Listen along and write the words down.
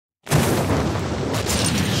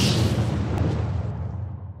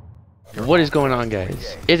What is going on,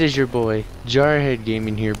 guys? It is your boy Jarhead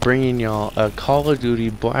Gaming here, bringing y'all a Call of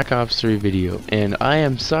Duty Black Ops 3 video. And I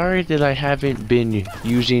am sorry that I haven't been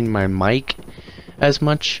using my mic as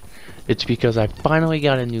much. It's because I finally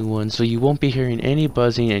got a new one, so you won't be hearing any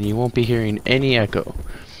buzzing and you won't be hearing any echo.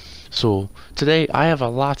 So today I have a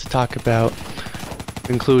lot to talk about,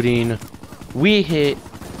 including we hit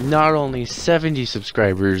not only 70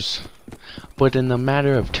 subscribers, but in the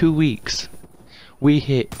matter of 2 weeks we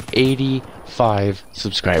hit 85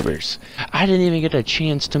 subscribers. I didn't even get a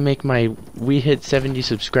chance to make my we hit 70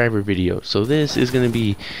 subscriber video. So this is going to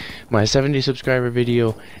be my 70 subscriber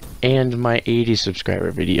video and my 80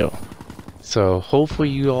 subscriber video. So hopefully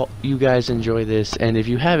you guys enjoy this, and if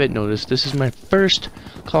you haven't noticed, this is my first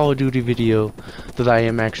Call of Duty video that I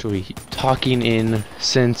am actually talking in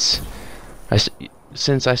since I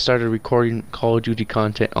started recording Call of Duty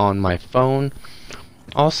content on my phone.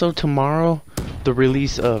 Also, tomorrow the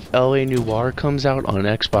release of LA Noire comes out on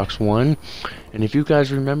Xbox One, and if you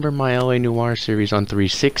guys remember my LA Noire series on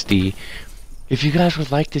 360, if you guys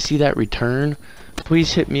would like to see that return,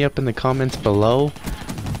 please hit me up in the comments below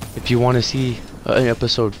if you want to see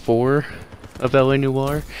episode 4 of LA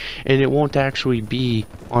Noire. And it won't actually be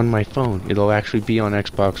on my phone, it'll actually be on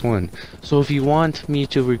Xbox One. So if you want me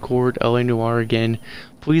to record LA Noire again,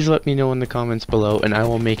 please let me know in the comments below and I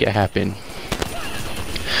will make it happen.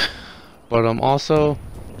 But also,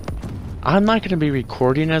 I'm not going to be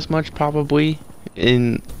recording as much probably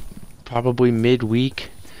midweek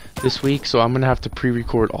this week, so I'm going to have to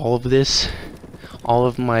pre-record all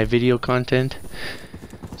of my video content.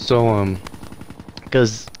 So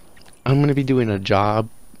because I'm going to be doing a job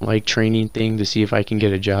like training thing to see if I can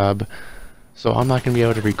get a job, so I'm not going to be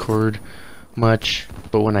able to record much,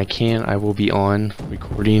 but when I can, I will be on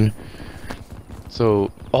recording.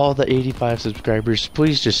 So all the 85 subscribers,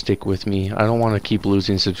 please just stick with me. I don't want to keep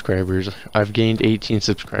losing subscribers. I've gained 18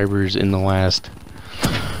 subscribers in the last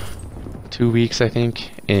 2 weeks, I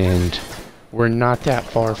think, and we're not that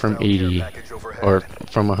far from 80 or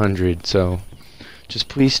from 100. So just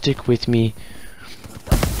please stick with me.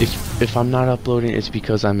 If I'm not uploading, it's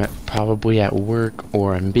because I'm probably at work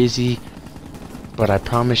or I'm busy, but I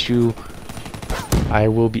promise you I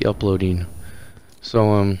will be uploading.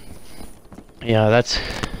 So yeah, that's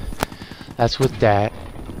with that.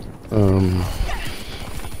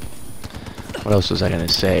 What else was I gonna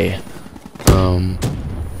say?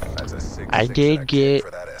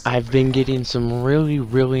 I've been getting some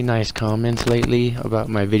really nice comments lately about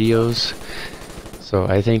my videos, so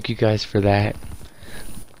I thank you guys for that.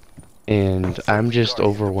 And I'm just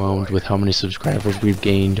overwhelmed with how many subscribers we've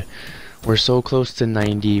gained. We're so close to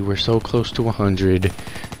 90, we're so close to 100.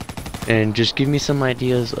 And just give me some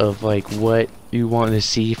ideas of like what you want to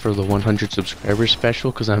see for the 100 subscriber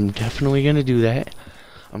special, because I'm definitely going to do that.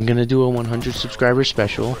 I'm going to do a 100 subscriber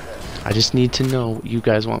special. I just need to know what you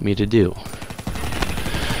guys want me to do.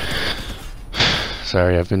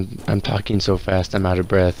 Sorry, I'm talking so fast I'm out of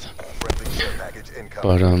breath.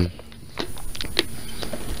 But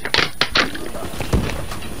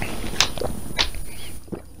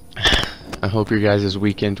I hope your guys'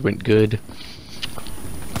 weekend went good.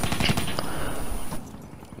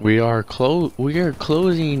 We are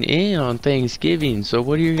closing in on Thanksgiving, so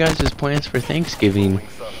what are your guys' plans for Thanksgiving?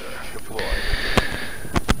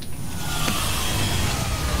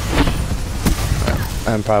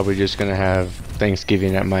 I'm probably just gonna have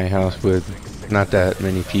Thanksgiving at my house with not that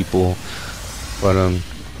many people, but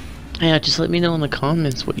yeah, just let me know in the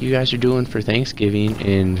comments what you guys are doing for Thanksgiving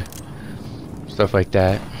and stuff like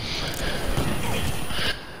that.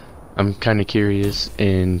 I'm kind of curious,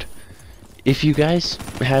 and if you guys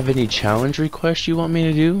have any challenge requests you want me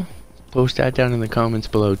to do, post that down in the comments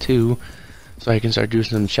below too, so I can start doing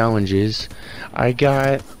some challenges. I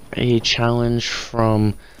got a challenge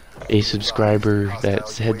from a subscriber that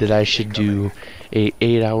said that I should do a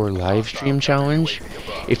 8-hour live stream challenge.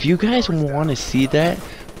 If you guys want to see that,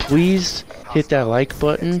 please hit that like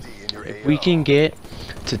button. If we can get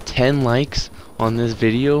to 10 likes on this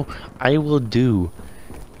video, I will do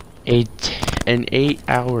an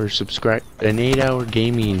 8-hour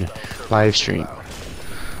gaming live stream.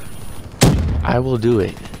 I will do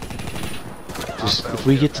it. Just if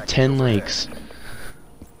we get to 10 likes,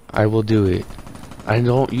 I will do it.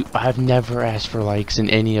 I've never asked for likes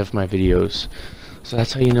in any of my videos, so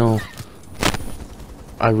that's how you know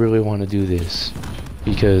I really want to do this,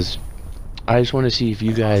 because I just want to see if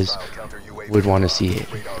you guys would want to see it.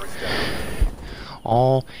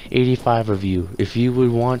 All 85 of you, if you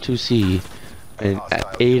would want to see an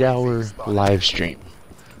 8-hour live stream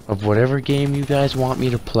of whatever game you guys want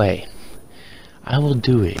me to play, I will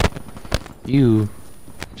do it. You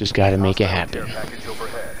Just gotta make it happen.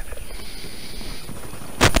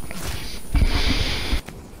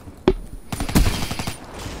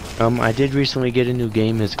 I did recently get a new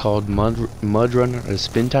game. It's called Mud Runner, a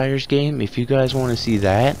Spin Tires game. If you guys want to see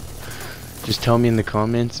that, just tell me in the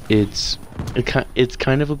comments. It's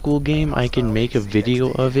kind of a cool game. I can make a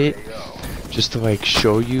video of it just to like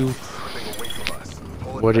show you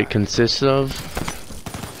what it consists of,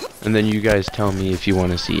 and then you guys tell me if you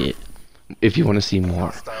want to see it, if you want to see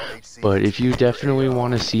more. But if you definitely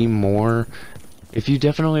want to see more, if you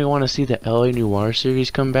definitely want to see the LA Noire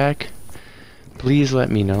series come back, please let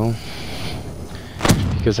me know,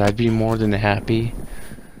 because I'd be more than happy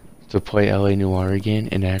to play LA Noire again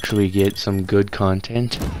and actually get some good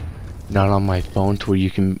content, not on my phone to where you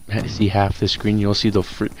can see half the screen. You'll see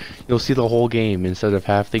the whole game instead of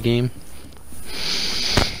half the game.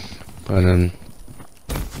 But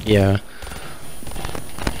yeah.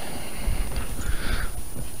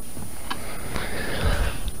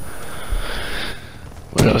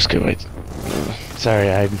 What else could I?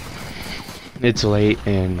 Sorry, it's late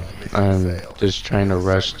and I'm just trying to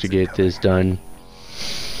rush to get this done.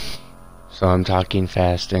 So I'm talking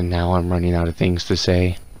fast and now I'm running out of things to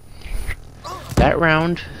say. That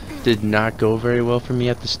round did not go very well for me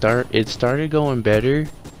at the start. It started going better,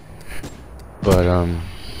 but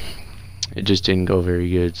it just didn't go very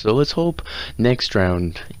good. So let's hope next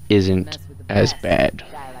round isn't as bad.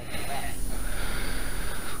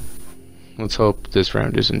 Let's hope this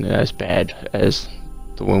round isn't as bad as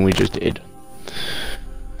the one we just did.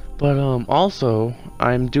 But also,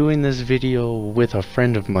 I'm doing this video with a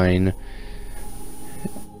friend of mine.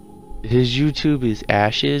 His YouTube is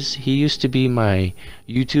Ashes. He used to be my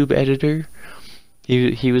YouTube editor.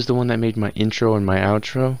 He was the one that made my intro and my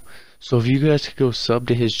outro. So if you guys could go sub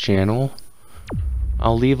to his channel,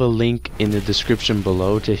 I'll leave a link in the description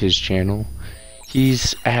below to his channel.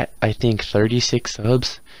 He's at, I think, 36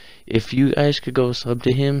 subs. If you guys could go sub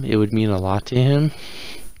to him, it would mean a lot to him.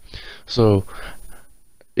 So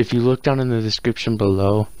if you look down in the description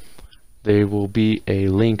below, there will be a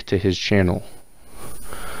link to his channel.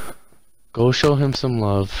 Go show him some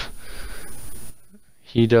love.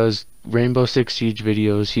 He does Rainbow Six Siege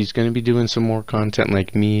videos. He's going to be doing some more content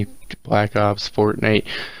like me, Black Ops, Fortnite,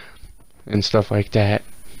 and stuff like that.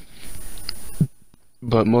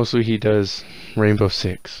 But mostly he does Rainbow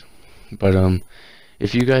Six. But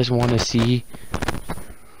if you guys want to see,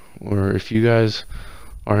 or if you guys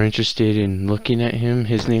are interested in looking at him,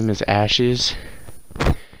 his name is Ashes,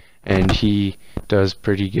 and he does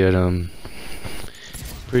pretty good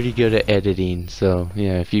at editing. So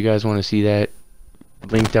yeah, if you guys want to see that,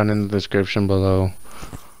 link down in the description below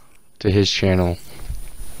to his channel.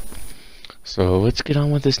 So let's get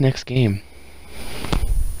on with this next game.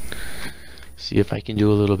 See if I can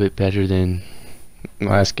do a little bit better than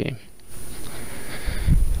last game.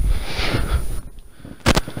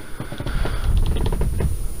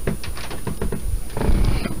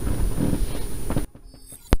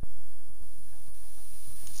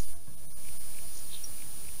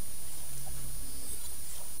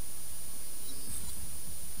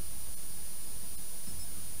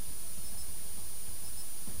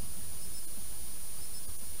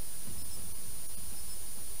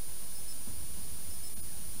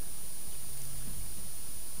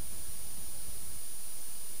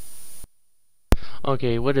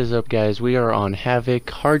 Okay, what is up guys? We are on Havoc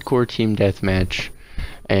Hardcore Team Deathmatch,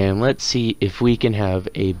 and let's see if we can have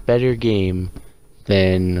a better game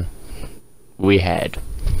than we had.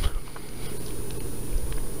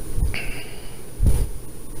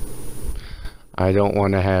 I don't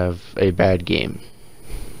want to have a bad game,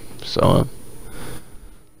 so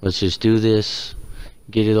let's just do this,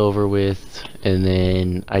 get it over with, and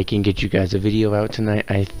then I can get you guys a video out tonight.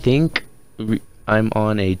 I think I'm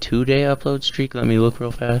on a 2-day upload streak. Let me look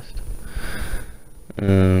real fast.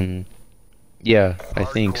 Yeah, I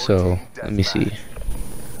think so. Let me see.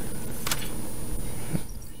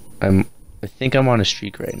 I think I'm on a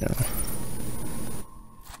streak right now.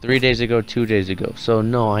 3 days ago, 2 days ago. So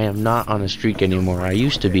no, I am not on a streak anymore. I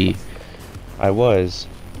used to be. I was.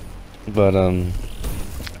 But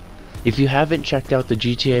if you haven't checked out the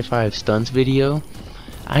GTA 5 stunts video,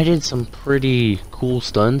 I did some pretty cool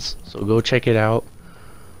stunts, so go check it out.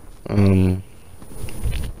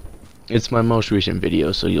 It's my most recent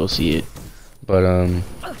video, so you'll see it. But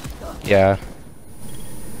yeah.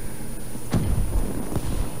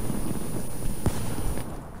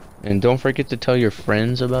 And don't forget to tell your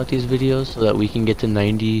friends about these videos so that we can get to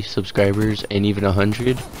 90 subscribers and even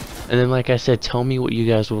 100. And then, like I said, tell me what you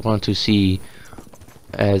guys would want to see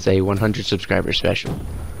as a 100 subscriber special,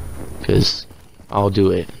 because I'll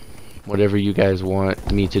do it. whatever you guys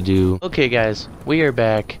want me to do. Okay guys, we are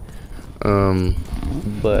back.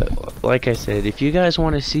 But like I said, if you guys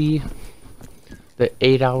want to see the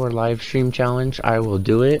 8-hour live stream challenge, I will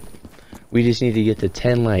do it. We just need to get to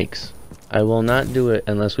 10 likes. I will not do it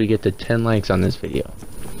unless we get to 10 likes on this video.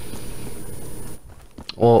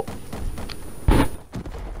 Well,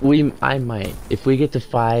 I might. If we get to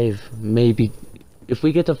 5, maybe. If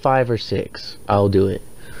we get to 5 or 6, I'll do it.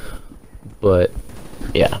 But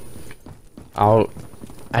yeah, I'll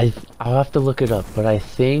have to look it up. But I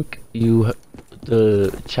think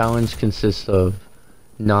the challenge consists of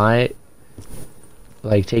not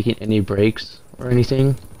like taking any breaks or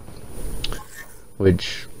anything,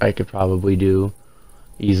 which I could probably do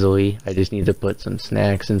easily. I just need to put some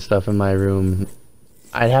snacks and stuff in my room.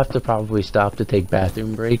 I'd have to probably stop to take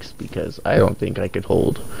bathroom breaks because I don't think I could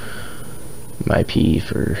hold my pee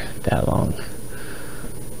for that long.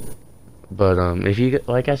 But if you,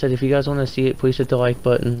 like I said, if you guys want to see it, please hit the like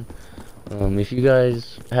button. If you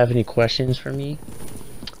guys have any questions for me,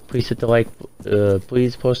 please hit the like.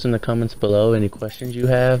 Please post in the comments below any questions you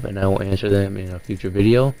have, and I will answer them in a future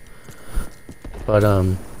video. But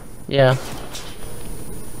yeah,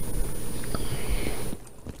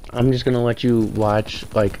 I'm just gonna let you watch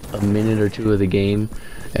like a minute or two of the game,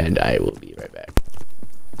 and I will be right back.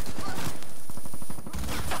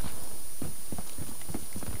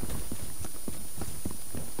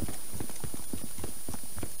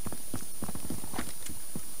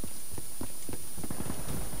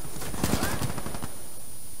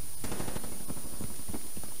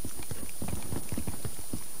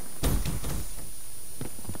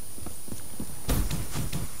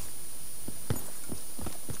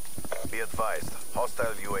 Be advised,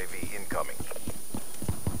 hostile UAV incoming.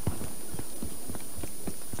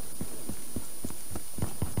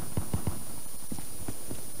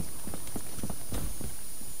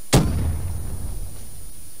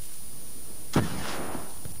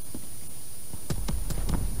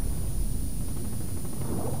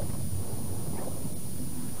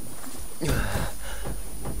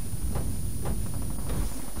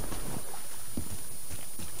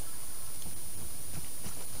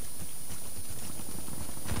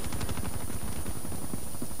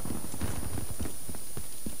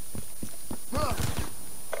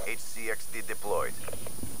 HCXD deployed.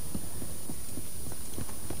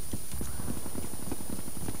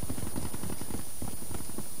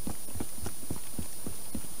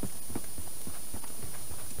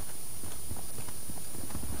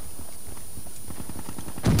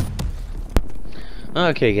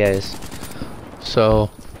 Okay guys, so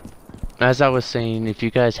as I was saying, if you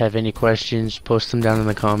guys have any questions, post them down in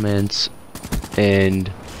the comments,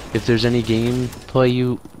 and if there's any gameplay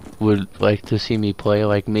you would like to see me play,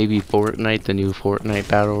 like maybe Fortnite, the new Fortnite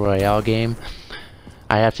Battle Royale game,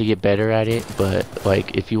 I have to get better at it, but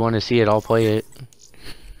like if you want to see it, I'll play it.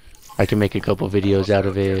 I can make a couple videos out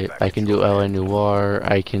of it. I can do LA Noir,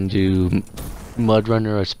 I can do Mud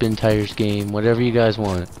Runner or Spin Tires game, whatever you guys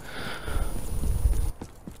want.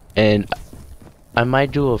 And I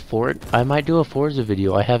might do a Forza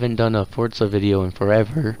video. I haven't done a Forza video in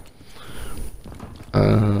forever.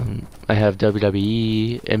 I have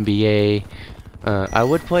WWE, NBA. I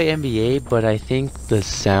would play NBA, but I think the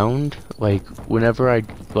sound, like whenever I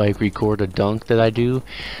like record a dunk that I do,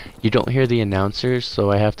 you don't hear the announcers,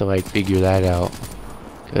 so I have to like figure that out,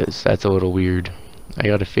 cause that's a little weird. I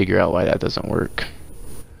gotta figure out why that doesn't work.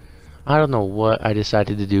 I don't know what I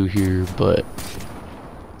decided to do here, but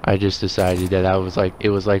I just decided that it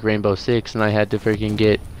was like Rainbow Six, and I had to freaking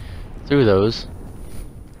get through those.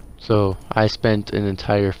 So I spent an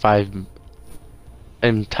entire 5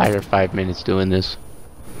 minutes doing this,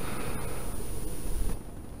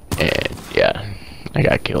 and yeah, I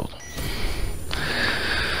got killed.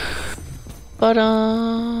 But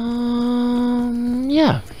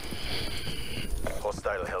yeah.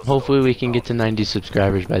 Hopefully we can get to 90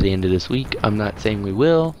 subscribers by the end of this week. I'm not saying we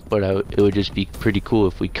will, but it would just be pretty cool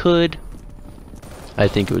if we could. I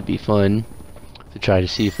think it would be fun to try to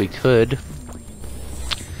see if we could.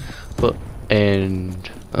 But I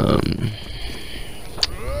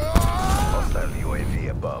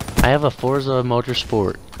have a Forza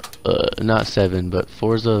Motorsport, not 7, but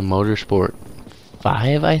Forza Motorsport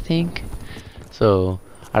 5, I think. So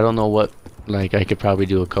I don't know what. Like, I could probably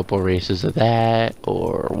do a couple races of that,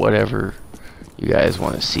 or whatever you guys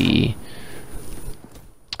want to see.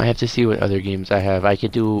 I have to see what other games I have. I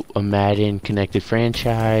could do a Madden Connected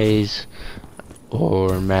Franchise,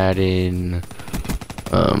 or Madden,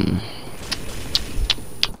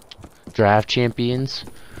 Draft Champions.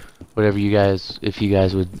 Whatever you guys, if you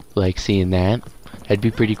guys would like seeing that. That'd be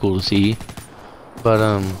pretty cool to see. But,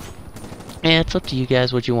 And it's up to you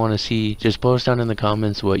guys what you want to see. Just post down in the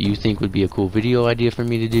comments what you think would be a cool video idea for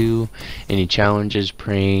me to do. Any challenges,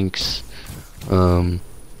 pranks,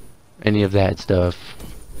 any of that stuff.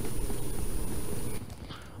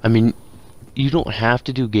 I mean, you don't have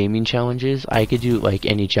to do gaming challenges. I could do like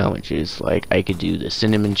any challenges. Like I could do the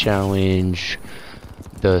cinnamon challenge,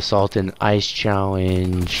 the salt and ice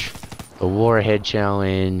challenge, the warhead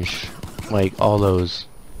challenge, like all those.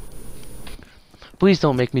 Please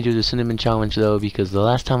don't make me do the cinnamon challenge though, because the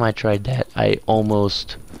last time I tried that, I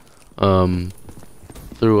almost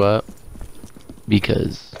threw up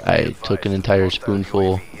because I took an entire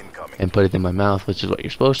spoonful and put it in my mouth, which is what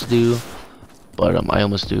you're supposed to do. But I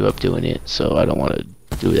almost threw up doing it, so I don't want to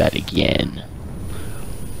do that again.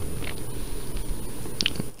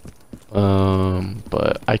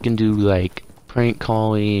 But I can do like prank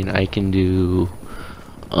calling. I can do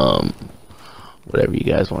whatever you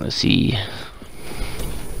guys want to see.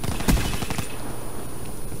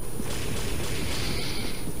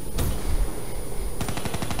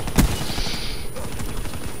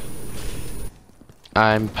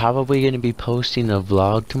 I'm probably going to be posting a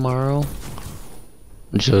vlog tomorrow.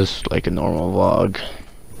 Just like a normal vlog.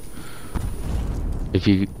 If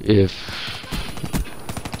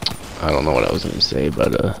I don't know what I was going to say,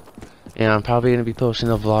 but yeah, I'm probably going to be posting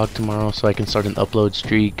a vlog tomorrow so I can start an upload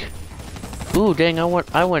streak. Ooh, dang,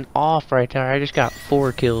 I went off right there. I just got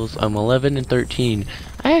 4 kills. I'm 11 and 13.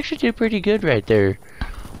 I actually did pretty good right there.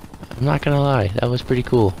 I'm not going to lie. That was pretty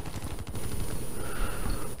cool.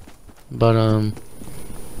 But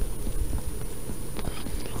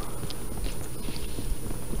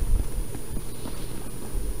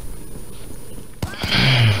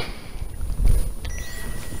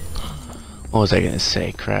what was I gonna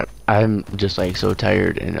say? Crap. I'm just like so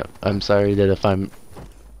tired, and I'm sorry that if I'm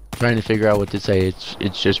trying to figure out what to say,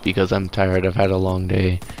 it's just because I'm tired. I've had a long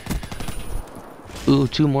day. Ooh,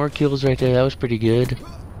 2 more kills right there. That was pretty good.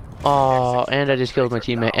 Oh, and I just killed my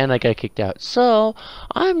teammate, and I got kicked out. So,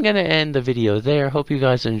 I'm gonna end the video there. Hope you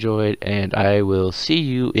guys enjoyed, and I will see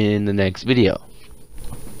you in the next video.